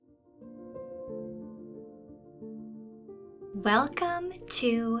Welcome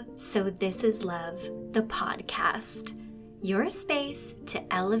to So This Is Love, the podcast, your space to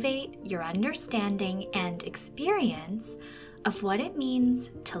elevate your understanding and experience of what it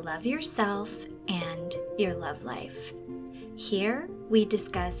means to love yourself and your love life. Here, we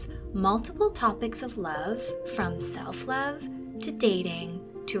discuss multiple topics of love, from self-love to dating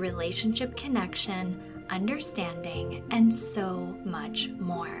to relationship connection, understanding, and so much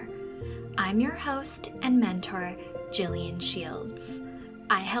more. I'm your host and mentor, Jillian Shields.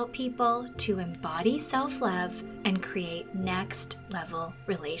 I help people to embody self-love and create next-level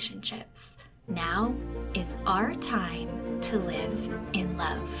relationships. Now is our time to live in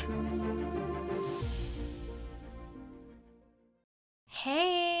love.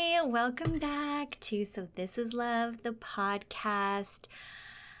 Hey, welcome back to So This Is Love, the podcast.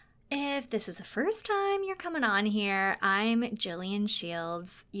 If this is the first time you're coming on here, I'm Jillian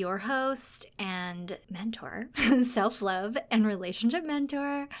Shields, your host and mentor, self-love and relationship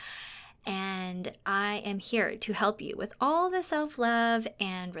mentor. And I am here to help you with all the self-love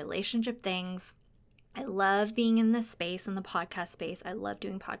and relationship things. I love being in this space, in the podcast space. I love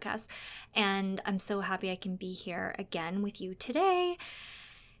doing podcasts. And I'm so happy I can be here again with you today.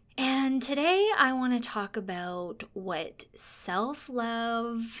 And today I want to talk about what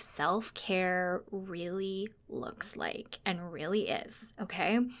self-love, self-care really looks like and really is,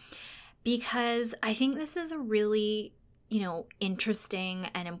 okay? Because I think this is a really, interesting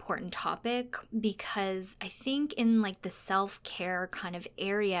and important topic, because I think in like the self-care kind of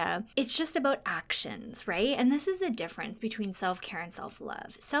area, it's just about actions, right? And this is the difference between self-care and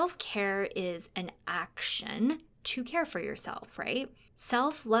self-love. Self-care is an action to care for yourself, right?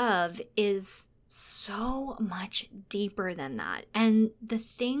 Self-love is so much deeper than that. And the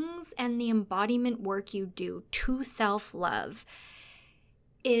things and the embodiment work you do to self-love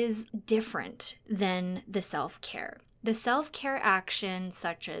is different than the self-care. The self-care action,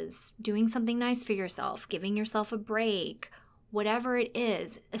 such as doing something nice for yourself, giving yourself a break, whatever it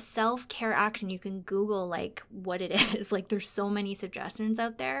is, a self-care action, you can Google like what it is. Like there's so many suggestions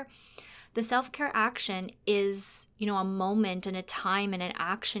out there. The self-care action is, a moment and a time and an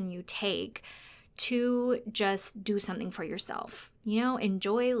action you take to just do something for yourself,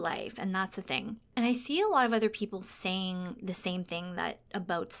 enjoy life. And that's the thing. And I see a lot of other people saying the same thing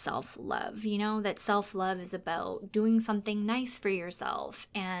about self-love, that self-love is about doing something nice for yourself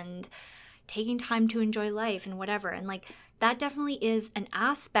and taking time to enjoy life and whatever. And like that definitely is an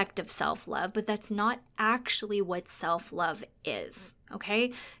aspect of self-love, but that's not actually what self-love is,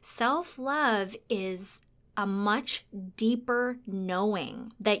 okay? Self-love is a much deeper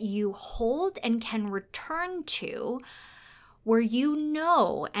knowing that you hold and can return to, where you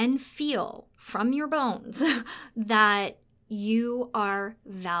know and feel from your bones that you are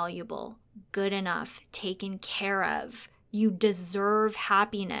valuable, good enough, taken care of. You deserve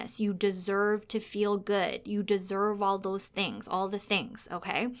happiness. You deserve to feel good. You deserve all those things, all the things,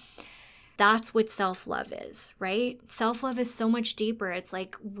 okay? That's what self-love is, right? Self-love is so much deeper. It's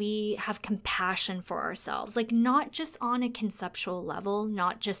like we have compassion for ourselves, like not just on a conceptual level,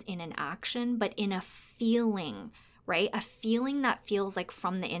 not just in an action, but in a feeling, right? A feeling that feels like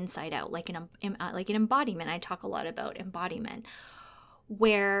from the inside out, like an embodiment. I talk a lot about embodiment,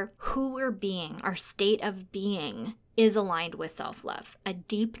 where who we're being, our state of being, is aligned with self-love, a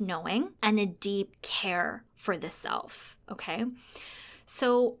deep knowing and a deep care for the self, okay?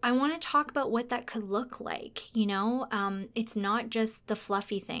 So I want to talk about what that could look like, it's not just the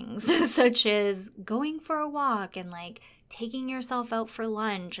fluffy things such as going for a walk and like taking yourself out for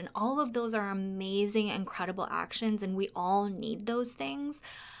lunch, and all of those are amazing, incredible actions, and we all need those things.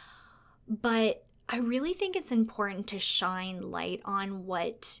 But I really think it's important to shine light on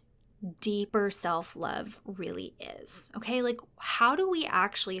what deeper self-love really is, okay? Like how do we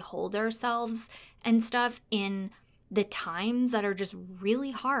actually hold ourselves and stuff in the times that are just really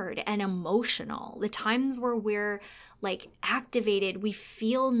hard and emotional, the times where we're like activated, we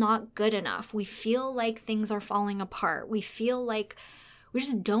feel not good enough, we feel like things are falling apart, we feel like we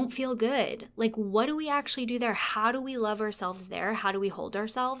just don't feel good. Like what do we actually do there? How do we love ourselves there? How do we hold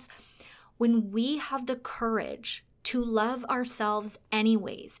ourselves? When we have the courage to love ourselves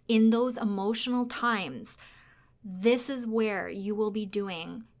anyways in those emotional times, this is where you will be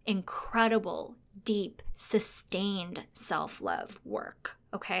doing incredible, deep, sustained self-love work,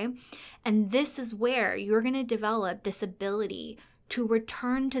 okay? And this is where you're going to develop this ability to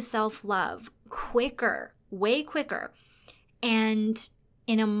return to self-love quicker, way quicker, and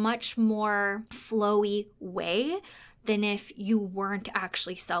in a much more flowy way than if you weren't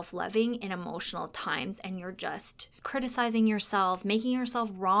actually self-loving in emotional times and you're just criticizing yourself, making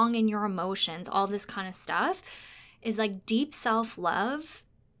yourself wrong in your emotions, all this kind of stuff. is like deep self-love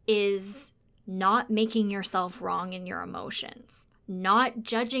is not making yourself wrong in your emotions, not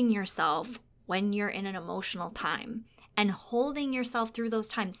judging yourself when you're in an emotional time, and holding yourself through those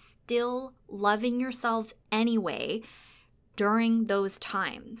times, still loving yourself anyway during those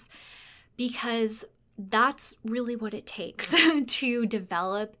times. Because that's really what it takes to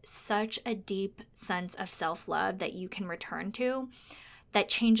develop such a deep sense of self-love that you can return to, that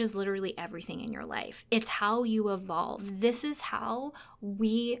changes literally everything in your life. It's how you evolve. This is how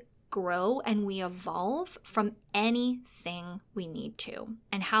we grow and we evolve from anything we need to,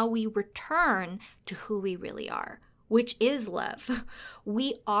 and how we return to who we really are, which is love.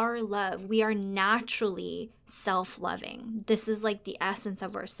 We are love. We are naturally self-loving. This is like the essence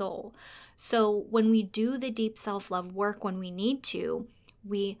of our soul. So when we do the deep self-love work when we need to,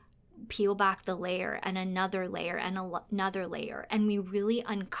 we peel back the layer and another layer and another layer, and we really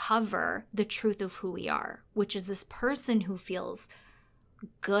uncover the truth of who we are, which is this person who feels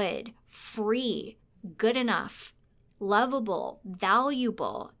good, free, good enough, lovable,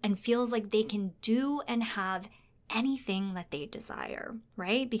 valuable, and feels like they can do and have anything that they desire,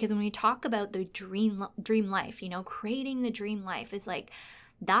 right? Because when we talk about the dream life, creating the dream life is like,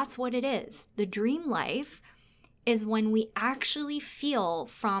 that's what it is. The dream life is when we actually feel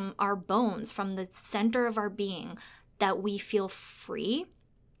from our bones, from the center of our being, that we feel free.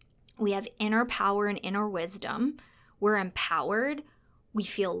 We have inner power and inner wisdom. We're empowered. We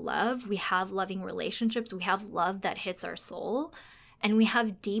feel love. We have loving relationships. We have love that hits our soul. And we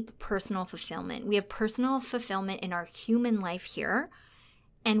have deep personal fulfillment. We have personal fulfillment in our human life here.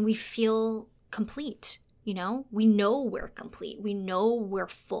 And we feel complete. We know we're complete. We know we're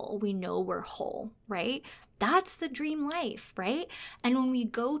full. We know we're whole, right? That's the dream life, right? And when we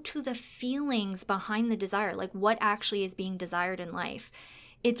go to the feelings behind the desire, like what actually is being desired in life,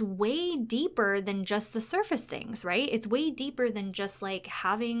 it's way deeper than just the surface things, right? It's way deeper than just like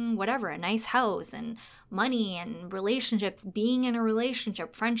having whatever, a nice house and money and relationships, being in a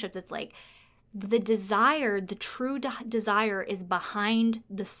relationship, friendships. It's like the desire, the true desire is behind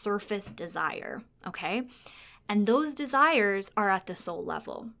the surface desire, okay? And those desires are at the soul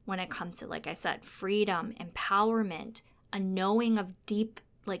level when it comes to, like I said, freedom, empowerment, a knowing of deep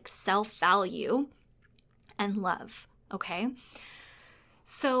like self-value and love, okay?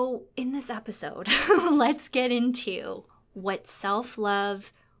 So in this episode, let's get into what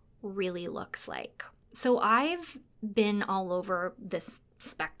self-love really looks like. So I've been all over this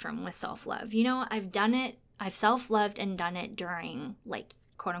spectrum with self-love. I've self-loved and done it during like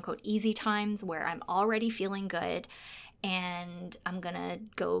quote unquote easy times where I'm already feeling good and I'm gonna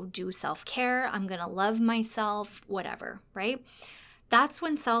go do self-care. I'm gonna love myself, whatever, right? That's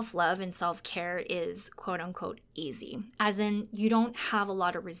when self-love and self-care is quote unquote easy, as in you don't have a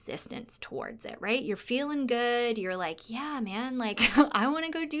lot of resistance towards it, right? You're feeling good. You're like, yeah, man, like I want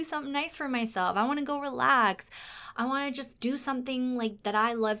to go do something nice for myself. I want to go relax. I want to just do something like that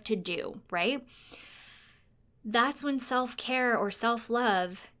I love to do, right? That's when self-care or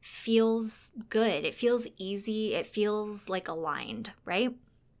self-love feels good. It feels easy. It feels like aligned, right?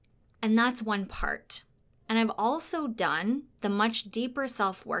 And that's one part. And I've also done the much deeper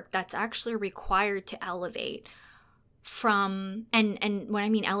self-work that's actually required to elevate from, and when I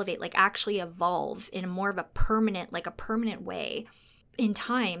mean elevate, like actually evolve in more of a permanent way in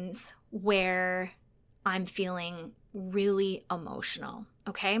times where I'm feeling really emotional,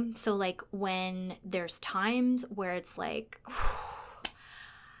 okay? So like when there's times where it's like,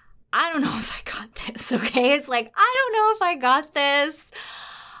 I don't know if I got this, okay? It's like, I don't know if I got this.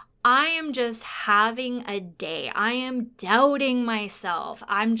 I am just having a day. I am doubting myself.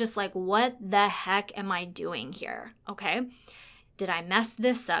 I'm just like, what the heck am I doing here? Okay. Did I mess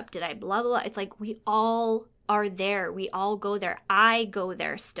this up? Did I blah, blah, blah? It's like we all are there. We all go there. I go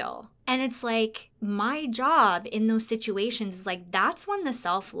there still. And it's like my job in those situations is like, that's when the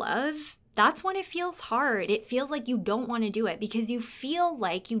self-love, that's when it feels hard. It feels like you don't want to do it because you feel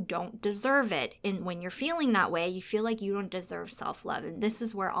like you don't deserve it. And when you're feeling that way, you feel like you don't deserve self-love. And this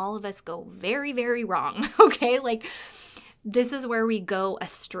is where all of us go very, very wrong, okay? Like this is where we go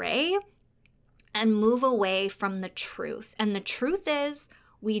astray and move away from the truth. And the truth is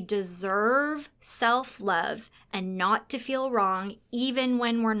we deserve self-love and not to feel wrong even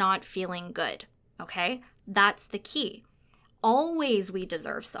when we're not feeling good, okay? That's the key. Always we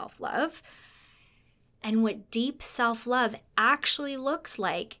deserve self-love. And what deep self-love actually looks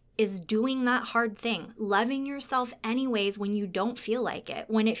like is doing that hard thing, loving yourself anyways when you don't feel like it,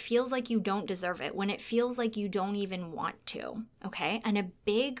 when it feels like you don't deserve it, when it feels like you don't even want to, okay? And a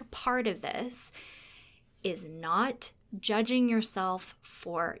big part of this is not judging yourself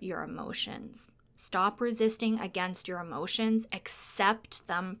for your emotions. Stop resisting against your emotions, accept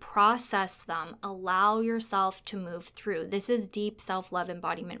them, process them, allow yourself to move through. This is deep self-love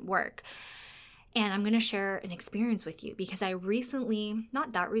embodiment work. And I'm going to share an experience with you because I recently,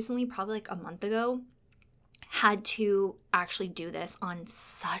 not that recently, probably like a month ago, had to actually do this on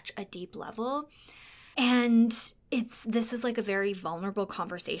such a deep level. And this is like a very vulnerable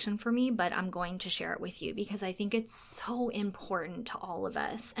conversation for me, but I'm going to share it with you because I think it's so important to all of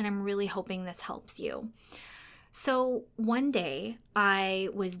us. And I'm really hoping this helps you. So one day I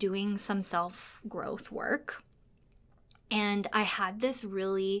was doing some self-growth work and I had this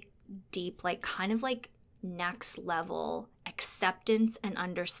really deep, like kind of like next level acceptance and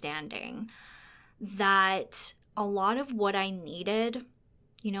understanding that a lot of what I needed,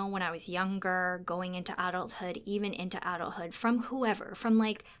 you know, when I was younger, going into adulthood, even into adulthood, from whoever, from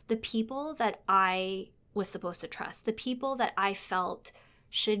like the people that I was supposed to trust, the people that I felt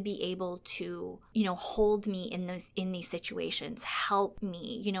should be able to, you know, hold me in these situations, help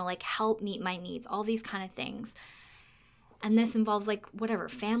me, you know, like help meet my needs, all these kind of things. And this involves like whatever,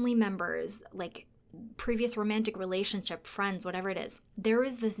 family members, like previous romantic relationship, friends, whatever it is. There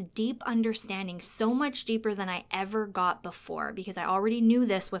is this deep understanding, so much deeper than I ever got before, because I already knew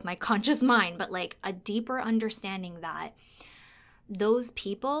this with my conscious mind, but like a deeper understanding that those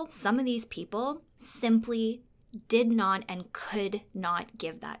people, some of these people, simply did not and could not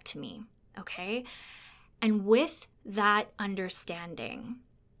give that to me, okay? And with that understanding,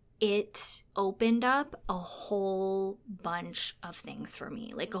 it opened up a whole bunch of things for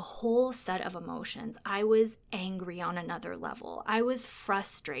me, like a whole set of emotions. I was angry on another level. I was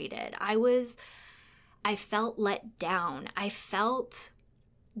frustrated. I felt let down. I felt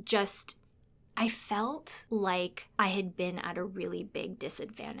like I had been at a really big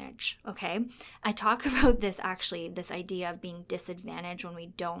disadvantage, okay? I talk about this actually, this idea of being disadvantaged when we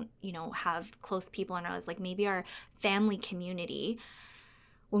don't, you know, have close people in our lives, like maybe our family community.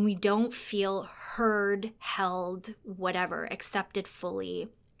 When we don't feel heard, held, whatever, accepted fully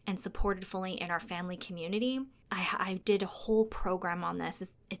and supported fully in our family community. I did a whole program on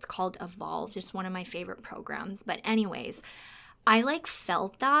this. It's called Evolved. It's one of my favorite programs. But anyways, I like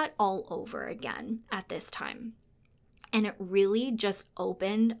felt that all over again at this time. And it really just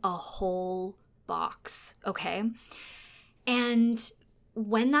opened a whole box, okay? And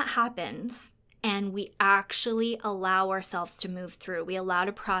when that happens, and we actually allow ourselves to move through, we allow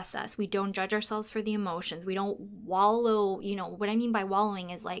to process, we don't judge ourselves for the emotions, we don't wallow, you know, what I mean by wallowing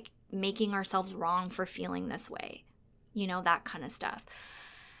is like making ourselves wrong for feeling this way, you know, that kind of stuff.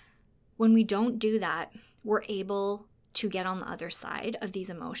 When we don't do that, we're able to get on the other side of these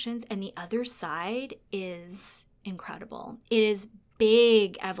emotions, and the other side is incredible. It is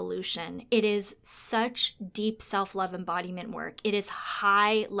big evolution. It is such deep self-love embodiment work. It is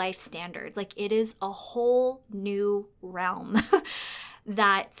high life standards. Like it is a whole new realm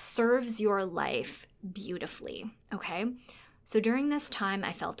that serves your life beautifully, okay? So during this time,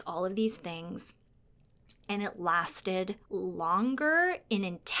 I felt all of these things, and it lasted longer in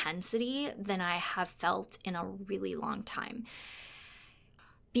intensity than I have felt in a really long time.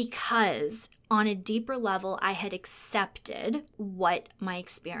 Because on a deeper level, I had accepted what my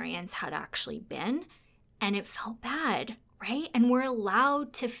experience had actually been, and it felt bad, right? And we're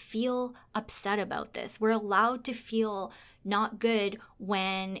allowed to feel upset about this. We're allowed to feel not good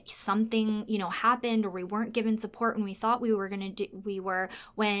when something, you know, happened, or we weren't given support when we thought we were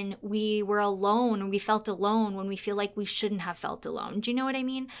when we were alone, and we felt alone when we feel like we shouldn't have felt alone. Do you know what I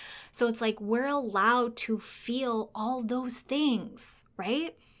mean? So it's like we're allowed to feel all those things,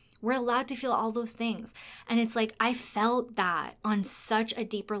 right? We're allowed to feel all those things. And it's like I felt that on such a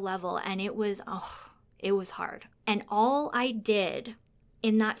deeper level, and it was hard. And all I did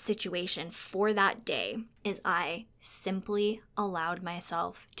in that situation for that day is I simply allowed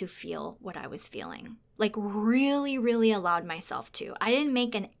myself to feel what I was feeling. Like really, really allowed myself to. I didn't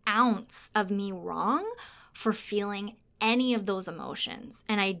make an ounce of me wrong for feeling any of those emotions.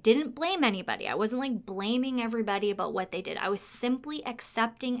 And I didn't blame anybody. I wasn't like blaming everybody about what they did. I was simply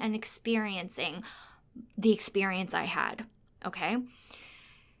accepting and experiencing the experience I had, okay?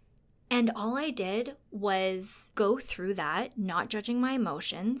 And all I did was go through that, not judging my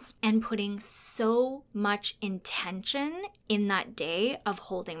emotions, and putting so much intention in that day of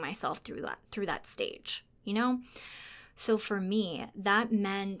holding myself through that stage, you know? So for me, that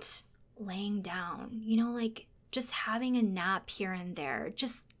meant laying down, you know, like just having a nap here and there,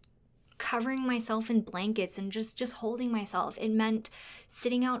 just covering myself in blankets and just holding myself. It meant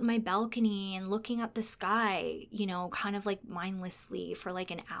sitting out in my balcony and looking at the sky, you know, kind of like mindlessly for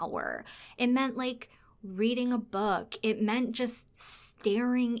like an hour. It meant like reading a book. It meant just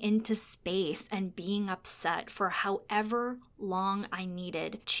staring into space and being upset for however long I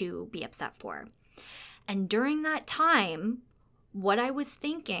needed to be upset for. And during that time, what I was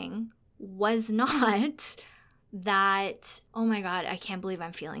thinking was not that, oh my God, I can't believe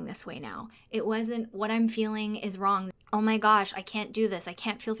I'm feeling this way now. It wasn't what I'm feeling is wrong. Oh my gosh, I can't do this. I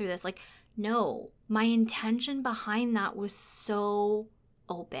can't feel through this. Like, no, my intention behind that was so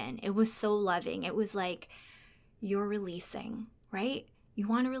open. It was so loving. It was like, you're releasing, right? You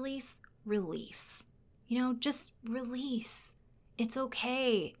want to release? Release. Just release. It's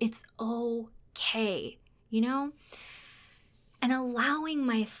okay. It's okay, And allowing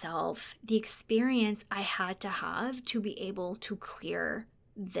myself the experience I had to have to be able to clear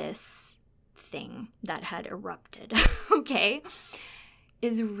this thing that had erupted, okay,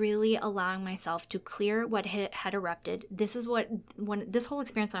 is really allowing myself to clear what had erupted. This is this whole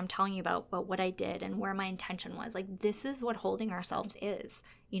experience that I'm telling you about what I did and where my intention was. Like, this is what holding ourselves is,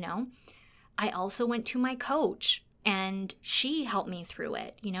 I also went to my coach and she helped me through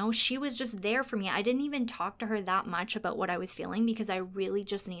it. She was just there for me. I didn't even talk to her that much about what I was feeling because I really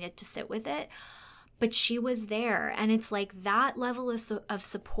just needed to sit with it. But she was there. And it's like that level of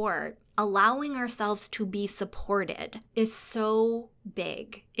support, allowing ourselves to be supported, is so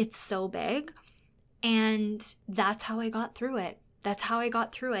big. It's so big. And that's how I got through it.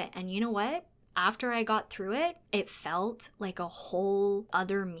 And you know what? After I got through it, it felt like a whole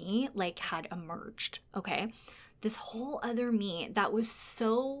other me had emerged, okay? This whole other me that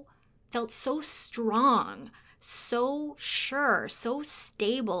felt so strong, so sure, so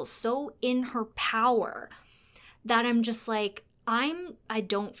stable, so in her power, that I'm just like, I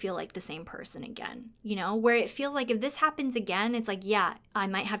don't feel like the same person again, where it feels like if this happens again, it's like, yeah, I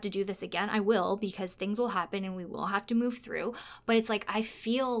might have to do this again. I will, because things will happen and we will have to move through. But it's like, I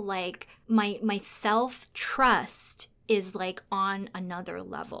feel like my self-trust is on another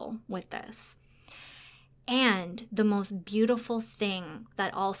level with this. And the most beautiful thing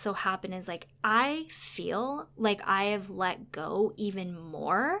that also happened is I feel like I have let go even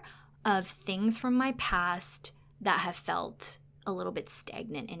more of things from my past that have felt a little bit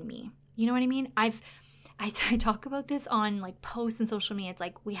stagnant in me. You know what I mean? I talk about this on posts and social media.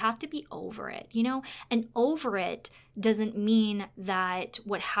 It's we have to be over it, And over it doesn't mean that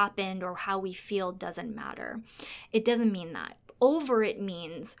what happened or how we feel doesn't matter. It doesn't mean that. Over it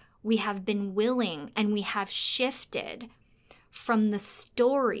means we have been willing and we have shifted from the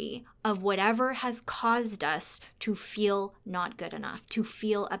story of whatever has caused us to feel not good enough, to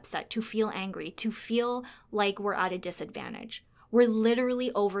feel upset, to feel angry, to feel like we're at a disadvantage. We're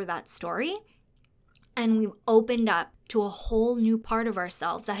literally over that story, and we've opened up to a whole new part of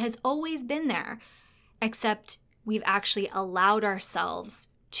ourselves that has always been there, except we've actually allowed ourselves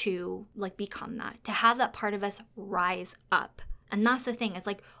to become that, to have that part of us rise up. And that's the thing. It's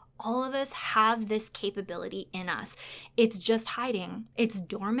all of us have this capability in us. It's just hiding. It's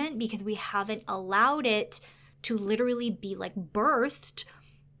dormant because we haven't allowed it to literally be birthed,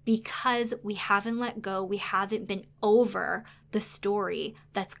 because we haven't let go. We haven't been over the story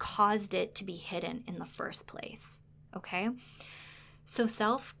that's caused it to be hidden in the first place. Okay? So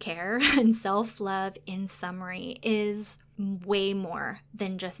self-care and self-love, in summary, is way more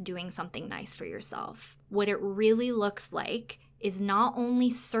than just doing something nice for yourself. What it really looks like is not only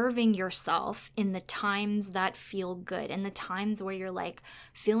serving yourself in the times that feel good, in the times where you're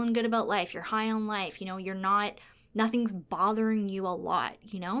feeling good about life, you're high on life, nothing's bothering you a lot,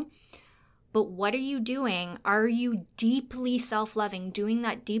 But what are you doing? Are you deeply self-loving, doing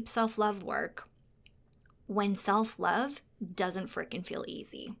that deep self-love work when self-love doesn't freaking feel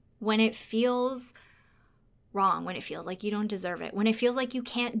easy? When it feels wrong, when it feels like you don't deserve it, when it feels like you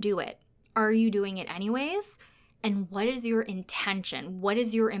can't do it, are you doing it anyways? And what is your intention? What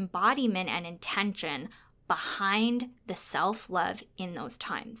is your embodiment and intention behind the self-love in those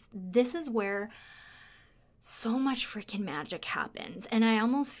times? This is where so much freaking magic happens. And I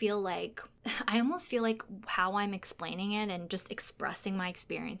almost feel like how I'm explaining it and just expressing my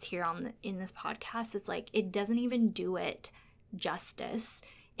experience here in this podcast, it's it doesn't even do it justice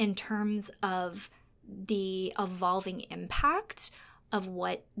in terms of the evolving impact of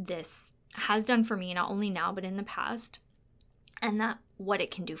what this has done for me, not only now, but in the past, and that what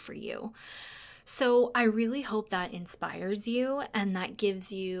it can do for you. So I really hope that inspires you and that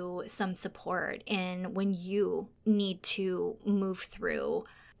gives you some support in when you need to move through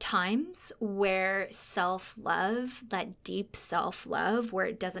times where self-love, that deep self-love, where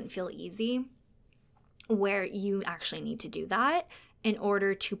it doesn't feel easy, where you actually need to do that in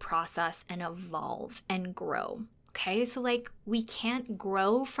order to process and evolve and grow. Okay, so we can't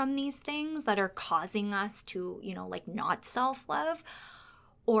grow from these things that are causing us to, not self-love.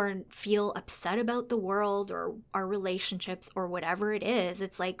 or feel upset about the world or our relationships or whatever it is,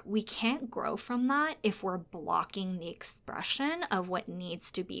 it's like we can't grow from that if we're blocking the expression of what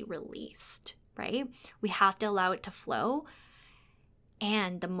needs to be released, right? We have to allow it to flow.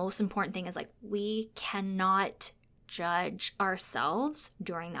 And the most important thing is like we cannot judge ourselves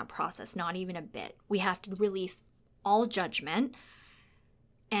during that process, not even a bit. We have to release all judgment.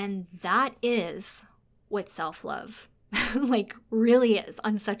 And that is what self-love like really is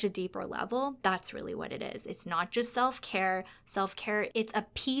on such a deeper level. That's really what it is. It's not just self-care. Self-care, it's a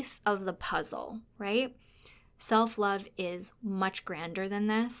piece of the puzzle, right? Self-love is much grander than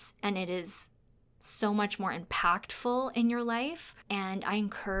this, and it is so much more impactful in your life. And I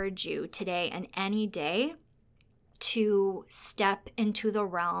encourage you today and any day to step into the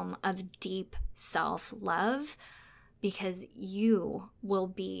realm of deep self-love, because you will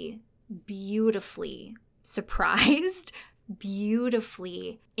be beautifully surprised,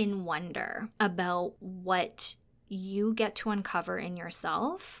 beautifully in wonder about what you get to uncover in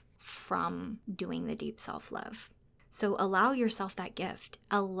yourself from doing the deep self-love. So allow yourself that gift.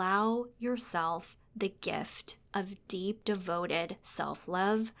 Allow yourself the gift of deep, devoted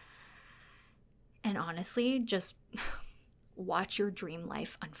self-love. And honestly, just watch your dream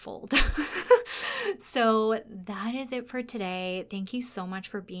life unfold. So that is it for today. Thank you so much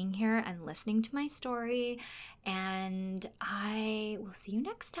for being here and listening to my story. And I will see you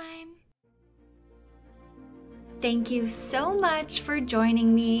next time. Thank you so much for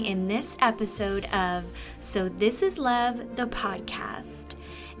joining me in this episode of So This Is Love, the podcast.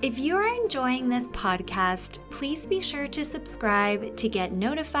 If you are enjoying this podcast, please be sure to subscribe to get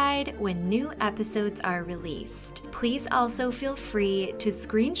notified when new episodes are released. Please also feel free to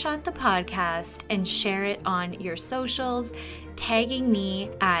screenshot the podcast and share it on your socials, tagging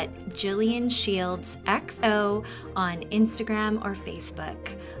me at Jillian Shields XO on Instagram or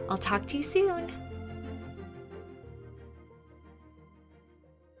Facebook. I'll talk to you soon.